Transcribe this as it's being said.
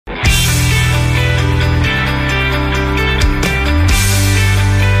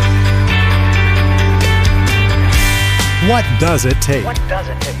What does it take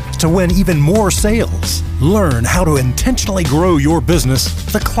to win even more sales? Learn how to intentionally grow your business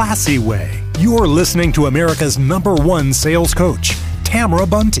the classy way. You're listening to America's #1 sales coach, Tamara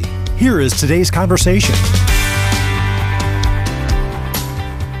Bunte. Here is today's conversation.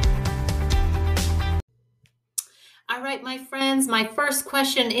 All right, my friends, my first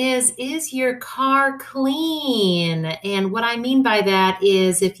question is your car clean? And what I mean by that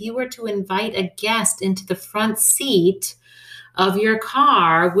is if you were to invite a guest into the front seat of your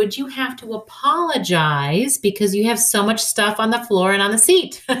car, would you have to apologize because you have so much stuff on the floor and on the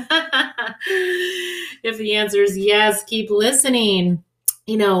seat? If the answer is yes, keep listening.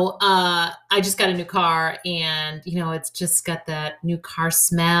 I just got a new car and, it's just got that new car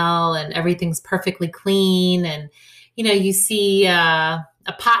smell and everything's perfectly clean. And, you see a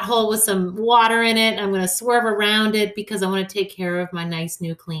pothole with some water in it. I'm going to swerve around it because I want to take care of my nice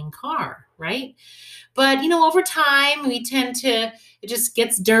new clean car, right? But, over time, it just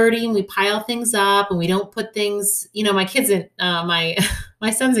gets dirty and we pile things up and we don't put things, my kids my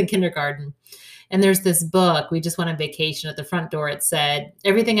son's in kindergarten. And there's this book, we just went on vacation, at the front door. It said,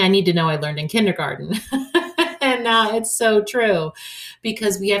 everything I need to know I learned in kindergarten. And it's so true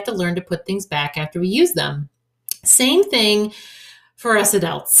because we have to learn to put things back after we use them. Same thing for us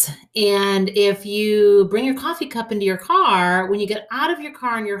adults. And if you bring your coffee cup into your car, when you get out of your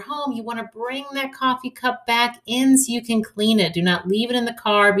car and you're home, you want to bring that coffee cup back in so you can clean it. Do not leave it in the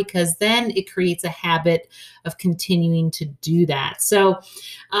car because then it creates a habit of continuing to do that. So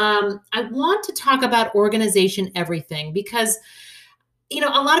I want to talk about organization everything because a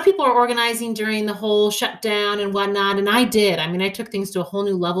lot of people are organizing during the whole shutdown and whatnot. And I did. I took things to a whole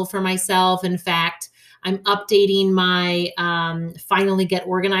new level for myself. In fact, I'm updating my Finally Get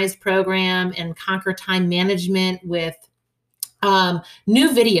Organized program and Conquer Time Management with new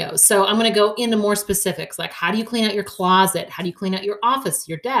videos. So I'm going to go into more specifics, like how do you clean out your closet? How do you clean out your office,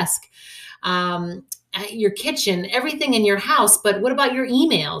 your desk, your kitchen, everything in your house? But what about your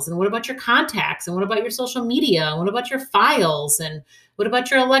emails? And what about your contacts? And what about your social media? And what about your files? And what about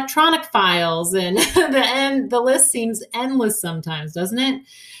your electronic files? And the list seems endless sometimes, doesn't it?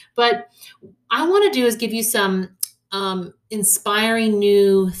 But I want to do is give you some inspiring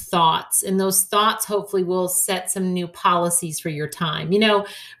new thoughts. And those thoughts hopefully will set some new policies for your time.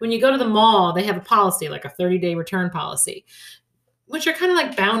 When you go to the mall, they have a policy, like a 30-day return policy, which are kind of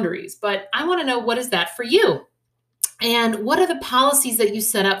like boundaries. But I want to know, what is that for you? And what are the policies that you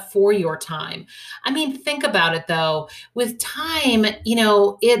set up for your time? Think about it though. With time,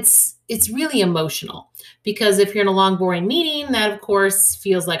 it's really emotional because if you're in a long, boring meeting, that of course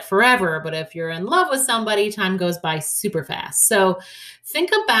feels like forever. But if you're in love with somebody, time goes by super fast. So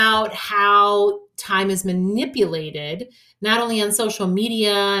think about how time is manipulated, not only on social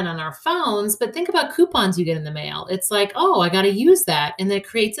media and on our phones, but think about coupons you get in the mail. It's like, oh, I got to use that. And it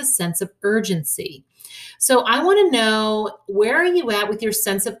creates a sense of urgency. So I want to know, where are you at with your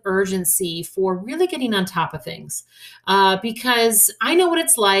sense of urgency for really getting on top of things? Because I know what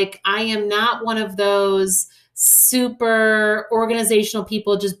it's like. I am not one of those super organizational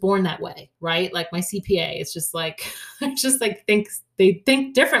people just born that way, right? Like my CPA, it's just like, they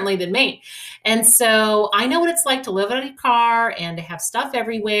think differently than me. And so I know what it's like to live in a car and to have stuff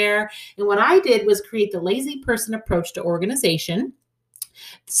everywhere. And what I did was create the lazy person approach to organization,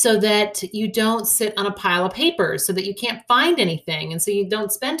 so that you don't sit on a pile of papers, so that you can't find anything. And so you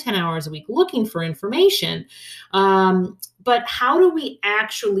don't spend 10 hours a week looking for information. But how do we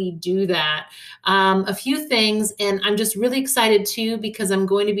actually do that? A few things, and I'm just really excited too, because I'm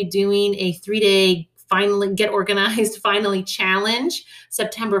going to be doing a 3-day Finally Get Organized Finally Challenge,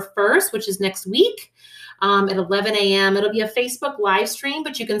 September 1st, which is next week. At 11 a.m. It'll be a Facebook live stream,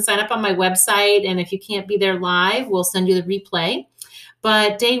 but you can sign up on my website. And if you can't be there live, we'll send you the replay.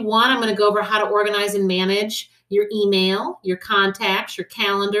 But day one, I'm going to go over how to organize and manage your email, your contacts, your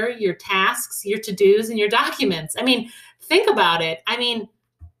calendar, your tasks, your to-dos, and your documents. Think about it.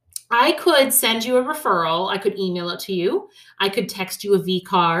 I could send you a referral. I could email it to you. I could text you a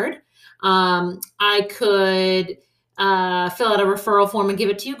V-card. I could fill out a referral form and give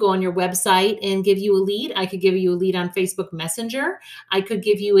it to you, go on your website and give you a lead. I could give you a lead on Facebook Messenger. I could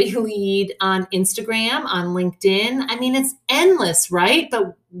give you a lead on Instagram, on LinkedIn. It's endless, right?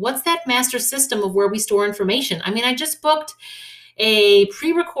 But what's that master system of where we store information? I just booked a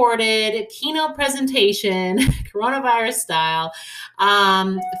pre-recorded keynote presentation, coronavirus style,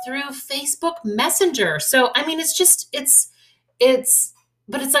 through Facebook Messenger. So,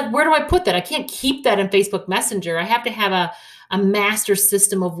 but it's like, where do I put that? I can't keep that in Facebook Messenger. I have to have a master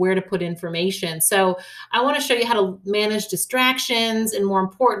system of where to put information. So I want to show you how to manage distractions and, more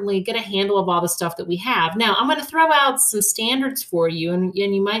importantly, get a handle of all the stuff that we have. Now, I'm going to throw out some standards for you, and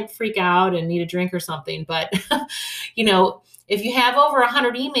you might freak out and need a drink or something, but if you have over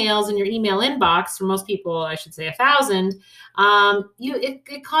 100 emails in your email inbox, for most people, I should say 1,000,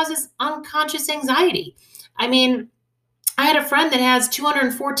 it causes unconscious anxiety. I mean, I had a friend that has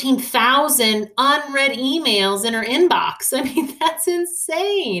 214,000 unread emails in her inbox. I mean, that's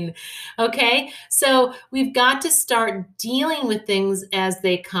insane. Okay. So we've got to start dealing with things as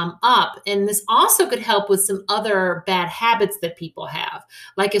they come up. And this also could help with some other bad habits that people have.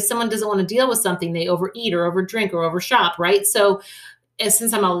 Like if someone doesn't want to deal with something, they overeat or overdrink or overshop, right? So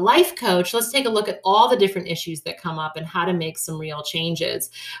since I'm a life coach, let's take a look at all the different issues that come up and how to make some real changes.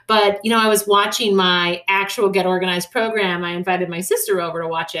 But, I was watching my actual Get Organized program. I invited my sister over to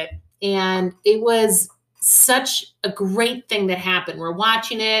watch it. And it was such a great thing that happened. We're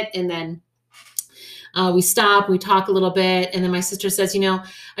watching it, and then we stop, we talk a little bit. And then my sister says,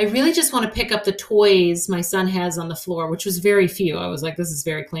 I really just want to pick up the toys my son has on the floor, which was very few. I was like, this is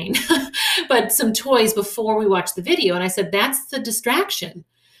very clean. But some toys before we watched the video. And I said, that's the distraction.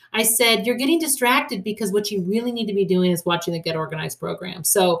 I said, you're getting distracted because what you really need to be doing is watching the Get Organized program.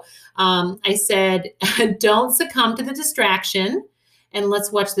 So I said, don't succumb to the distraction, and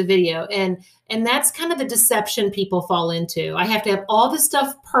let's watch the video. And that's kind of the deception people fall into. I have to have all this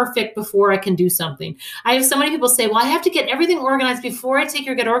stuff perfect before I can do something. I have so many people say, well, I have to get everything organized before I take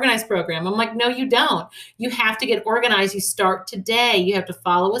your Get Organized program. I'm like, no, you don't. You have to get organized. You start today. You have to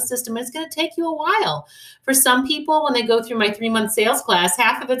follow a system, and it's going to take you a while. For some people, when they go through my 3-month sales class,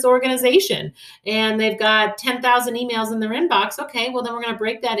 half of it's organization, and they've got 10,000 emails in their inbox. Okay, well, then we're going to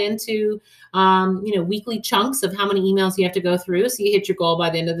break that into weekly chunks of how many emails you have to go through, so you hit your goal by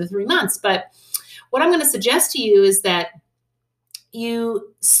the end of the 3 months. But what I'm going to suggest to you is that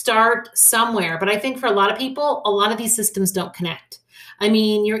you start somewhere. But I think for a lot of people, a lot of these systems don't connect. I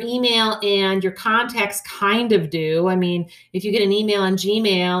mean, your email and your contacts kind of do. I mean, if you get an email on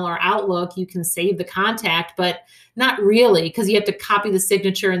Gmail or Outlook, you can save the contact, but not really, because you have to copy the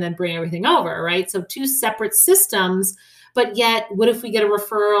signature and then bring everything over, right? So 2 separate systems. But yet, what if we get a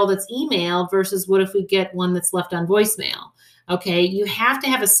referral that's emailed versus what if we get one that's left on voicemail? Okay, you have to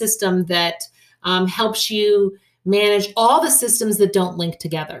have a system that helps you manage all the systems that don't link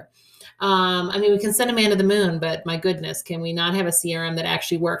together. We can send a man to the moon, but my goodness, can we not have a CRM that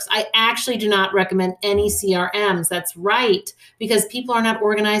actually works? I actually do not recommend any CRMs. That's right, because people are not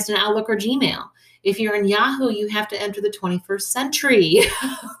organized in Outlook or Gmail. If you're in Yahoo, you have to enter the 21st century.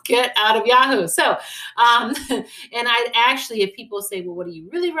 Get out of Yahoo. So, and I actually, if people say, well, what do you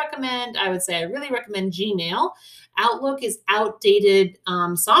really recommend? I would say I really recommend Gmail. Outlook is outdated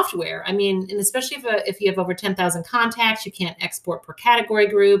software. I mean, and especially if you have over 10,000 contacts, you can't export per category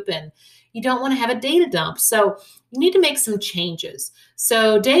group, and you don't want to have a data dump. So you need to make some changes.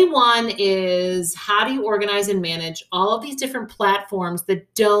 So day 1 is, how do you organize and manage all of these different platforms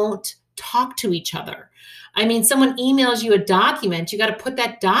that don't talk to each other? I mean, someone emails you a document, you got to put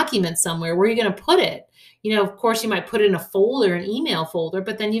that document somewhere. Where are you going to put it? Of course, you might put it in a folder, an email folder,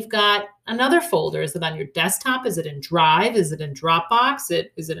 but then you've got another folder. Is it on your desktop? Is it in Drive? Is it in Dropbox?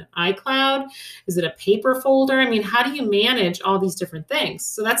 Is it an iCloud? Is it a paper folder? I mean, how do you manage all these different things?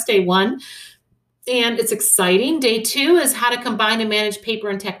 So that's day 1. And it's exciting. Day 2 is how to combine and manage paper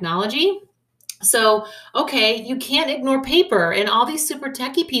and technology. So, okay, you can't ignore paper, and all these super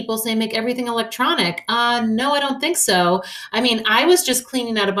techie people say make everything electronic. No, I don't think so. I mean, I was just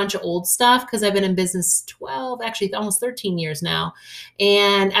cleaning out a bunch of old stuff because I've been in business 12, actually almost 13 years now.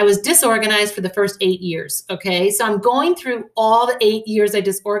 And I was disorganized for the first 8 years. Okay. So I'm going through all the 8 years I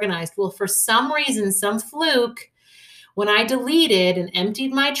disorganized. Well, for some reason, some fluke, when I deleted and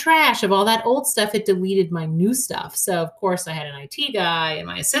emptied my trash of all that old stuff, it deleted my new stuff. So, of course, I had an IT guy and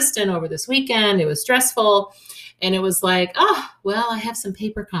my assistant over this weekend. It was stressful. And it was like, oh, well, I have some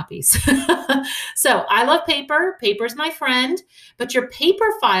paper copies. So I love paper. Paper's my friend. But your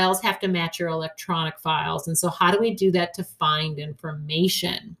paper files have to match your electronic files. And so how do we do that to find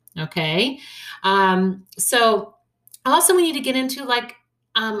information? Okay. So also we need to get into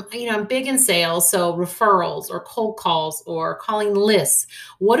I'm big in sales, so referrals or cold calls or calling lists.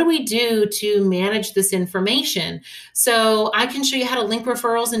 What do we do to manage this information? So I can show you how to link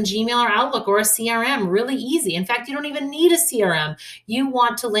referrals in Gmail or Outlook or a CRM really easy. In fact, you don't even need a CRM. You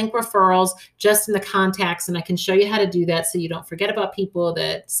want to link referrals just in the contacts, and I can show you how to do that so you don't forget about people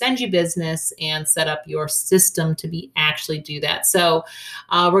that send you business and set up your system to actually do that. So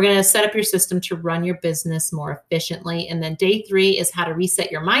we're going to set up your system to run your business more efficiently. And then day 3 is how to reset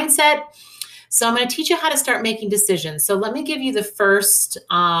your mindset. So I'm going to teach you how to start making decisions. So let me give you the first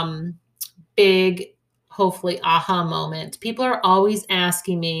big, hopefully, aha moment. People are always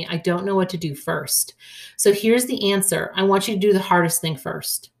asking me, I don't know what to do first. So here's the answer. I want you to do the hardest thing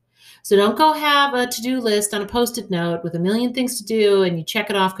first. So don't go have a to-do list on a Post-it note with a million things to do and you check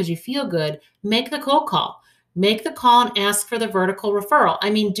it off because you feel good. Make the cold call. Make the call and ask for the vertical referral. I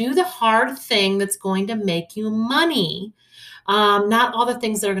mean, do the hard thing that's going to make you money. Not all the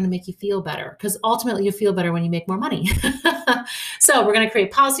things that are going to make you feel better, because ultimately you feel better when you make more money. So we're going to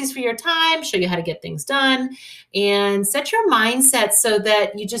create policies for your time, show you how to get things done, and set your mindset so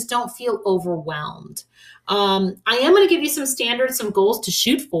that you just don't feel overwhelmed. I am going to give you some standards, some goals to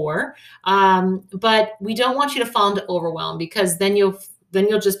shoot for, but we don't want you to fall into overwhelm, because then you'll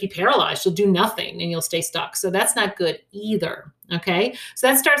just be paralyzed. You'll do nothing and you'll stay stuck. So that's not good either. Okay. So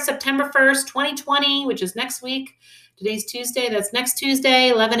that starts September 1st, 2020, which is next week. Today's Tuesday. That's next Tuesday,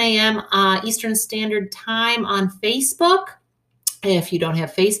 11 a.m. Eastern Standard Time on Facebook. If you don't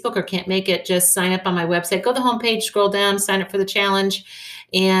have Facebook or can't make it, just sign up on my website. Go to the homepage, scroll down, sign up for the challenge,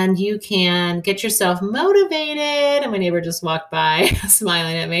 and you can get yourself motivated. And my neighbor just walked by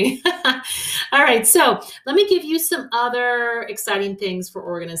smiling at me. All right, so let me give you some other exciting things for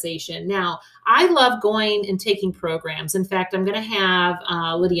organization. Now, I love going and taking programs. In fact, I'm going to have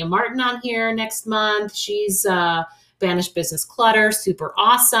Lydia Martin on here next month. She's Banished Business Clutter, super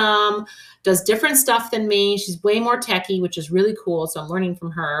awesome, does different stuff than me. She's way more techie, which is really cool. So I'm learning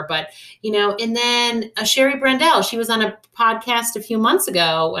from her. But, and then Sherry Brendel, she was on a podcast a few months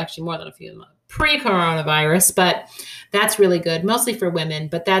ago, actually more than a few months, pre-coronavirus, but that's really good, mostly for women.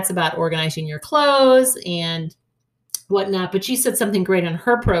 But that's about organizing your clothes and whatnot. But she said something great on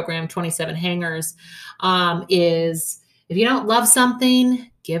her program, 27 Hangers, is if you don't love something,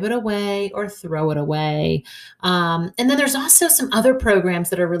 give it away or throw it away. And then there's also some other programs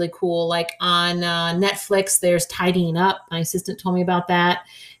that are really cool. Like on Netflix, there's Tidying Up. My assistant told me about that.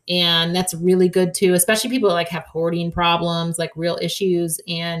 And that's really good too, especially people that have hoarding problems, like real issues.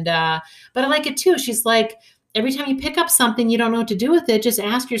 And, but I like it too. She's like, every time you pick up something, you don't know what to do with it. Just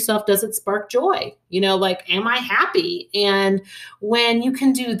ask yourself, does it spark joy? Am I happy? And when you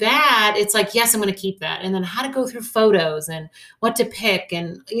can do that, it's like, yes, I'm going to keep that. And then how to go through photos and what to pick.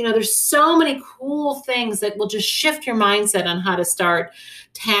 And, there's so many cool things that will just shift your mindset on how to start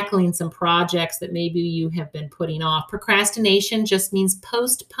tackling some projects that maybe you have been putting off. Procrastination just means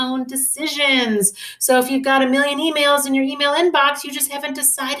postponed decisions. So if you've got a million emails in your email inbox, you just haven't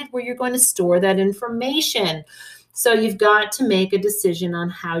decided where you're going to store that information. So you've got to make a decision on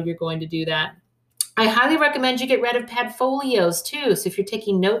how you're going to do that. I highly recommend you get rid of Padfolios too. So if you're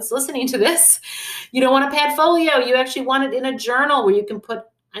taking notes listening to this, you don't want a Padfolio. You actually want it in a journal where you can put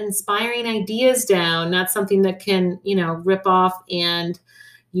inspiring ideas down, not something that can, rip off and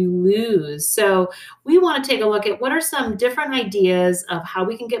you lose. So we want to take a look at what are some different ideas of how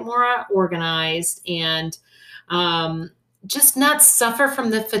we can get more organized and just not suffer from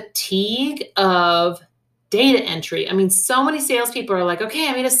the fatigue of data entry. I mean, so many salespeople are like, okay,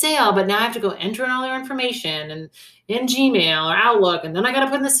 I made a sale, but now I have to go enter in all their information and in Gmail or Outlook, and then I got to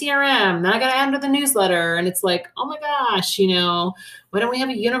put in the CRM, then I got to enter the newsletter. And it's like, oh my gosh, why don't we have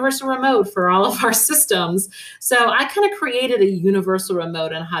a universal remote for all of our systems? So I kind of created a universal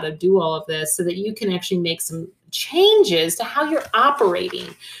remote on how to do all of this so that you can actually make some changes to how you're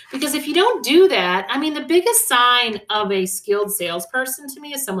operating. Because if you don't do that, I mean, the biggest sign of a skilled salesperson to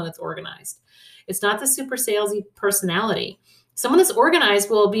me is someone that's organized. It's not the super salesy personality. Someone that's organized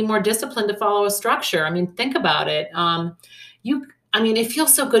will be more disciplined to follow a structure. I mean, think about it. It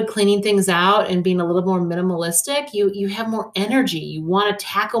feels so good cleaning things out and being a little more minimalistic. You have more energy. You want to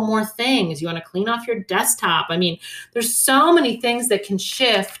tackle more things. You want to clean off your desktop. I mean, there's so many things that can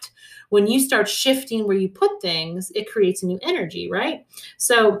shift. When you start shifting where you put things, it creates a new energy, right?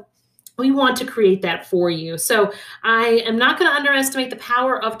 So we want to create that for you. So I am not going to underestimate the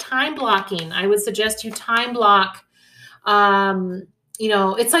power of time blocking. I would suggest you time block.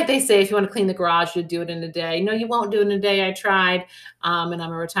 It's like they say, if you want to clean the garage, you do it in a day. No, you won't do it in a day. I tried, and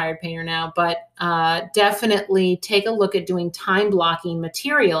I'm a retired painter now, but definitely take a look at doing time blocking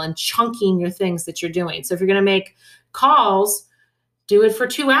material and chunking your things that you're doing. So if you're going to make calls, do it for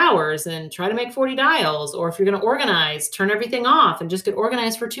 2 hours and try to make 40 dials. Or if you're going to organize, turn everything off and just get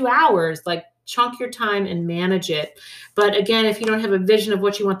organized for 2 hours. Like, chunk your time and manage it. But again, if you don't have a vision of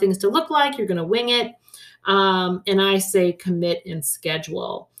what you want things to look like, you're going to wing it. And I say commit and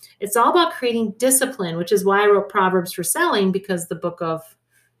schedule. It's all about creating discipline, which is why I wrote Proverbs for Selling, because the book of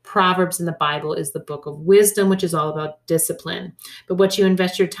Proverbs in the Bible is the book of wisdom, which is all about discipline. But what you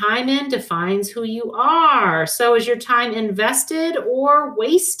invest your time in defines who you are. So is your time invested or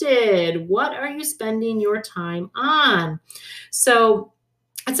wasted? What are you spending your time on? So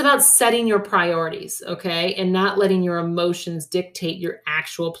it's about setting your priorities, okay, and not letting your emotions dictate your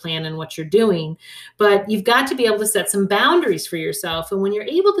actual plan and what you're doing. But you've got to be able to set some boundaries for yourself. And when you're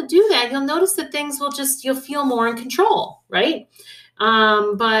able to do that, you'll notice that things you'll feel more in control, right?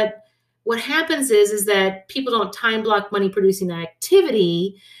 But what happens is that people don't time block money producing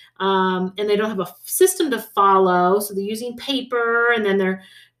activity, and they don't have a system to follow. So they're using paper, and then they're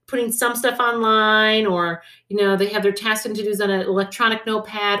putting some stuff online, or, they have their tasks and to-dos on an electronic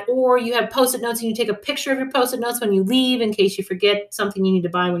notepad, or you have Post-it notes and you take a picture of your Post-it notes when you leave in case you forget something you need to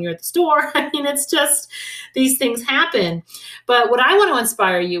buy when you're at the store. I mean, it's just, these things happen. But what I want to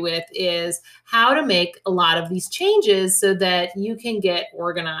inspire you with is how to make a lot of these changes so that you can get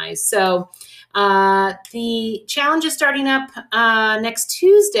organized. So the challenge is starting up next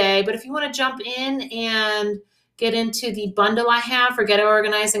Tuesday, but if you want to jump in and get into the bundle I have for Get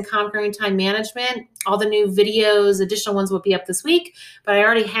Organized and Conquering Time Management, all the new videos, additional ones will be up this week, but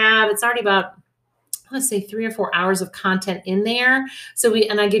it's already about, let's say 3 or 4 hours of content in there.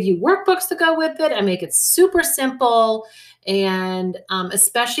 And I give you workbooks to go with it. I make it super simple. And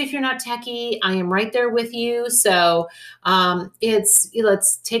especially if you're not techie, I am right there with you. So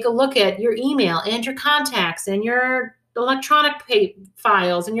let's take a look at your email and your contacts and your electronic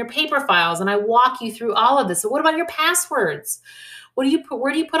files and your paper files. And I walk you through all of this. So what about your passwords? Where do you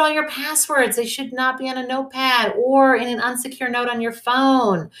put all your passwords? They should not be on a notepad or in an unsecure note on your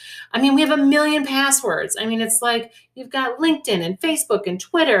phone. I mean, we have 1 million passwords. I mean, it's like you've got LinkedIn and Facebook and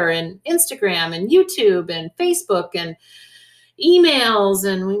Twitter and Instagram and YouTube and Facebook and emails.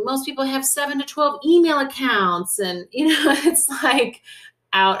 And most people have 7 to 12 email accounts. And, it's like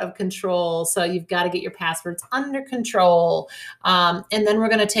out of control. So you've got to get your passwords under control. And then we're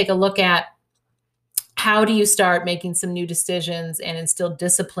going to take a look at how do you start making some new decisions and instill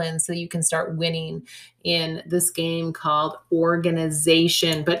discipline so you can start winning in this game called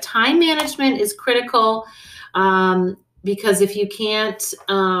organization. But time management is critical because if you can't,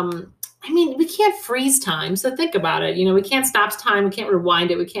 we can't freeze time. So think about it. We can't stop time. We can't rewind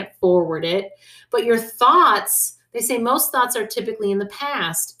it. We can't forward it. But your thoughts, they say most thoughts are typically in the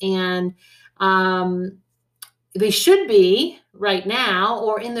past, and they should be right now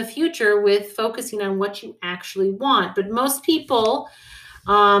or in the future with focusing on what you actually want. But most people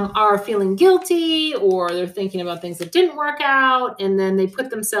are feeling guilty, or they're thinking about things that didn't work out, and then they put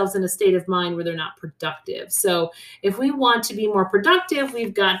themselves in a state of mind where they're not productive. So if we want to be more productive,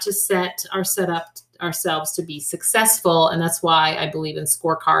 we've got to set up ourselves to be successful. And that's why I believe in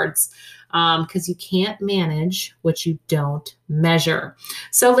scorecards, because you can't manage what you don't measure.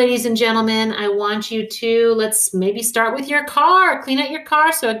 So ladies and gentlemen, I want you to, let's maybe start with your car. Clean out your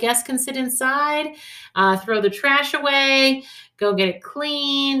car so a guest can sit inside, throw the trash away, go get it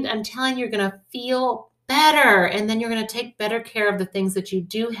cleaned. I'm telling you, you're going to feel better. And then you're going to take better care of the things that you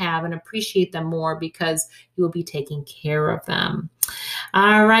do have and appreciate them more because you will be taking care of them.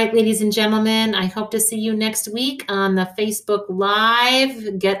 All right, ladies and gentlemen, I hope to see you next week on the Facebook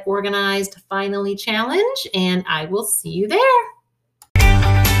Live Get Organized Finally Challenge, and I will see you there.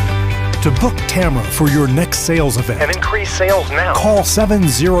 To book Tamara for your next sales event and increase sales now, call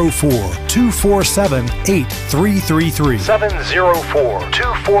 704-247-8333.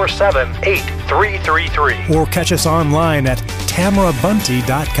 704-247-8333. Or catch us online at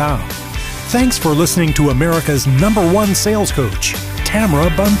tamarabunty.com. Thanks for listening to America's #1 sales coach, Tamara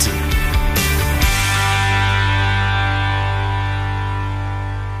Bunty.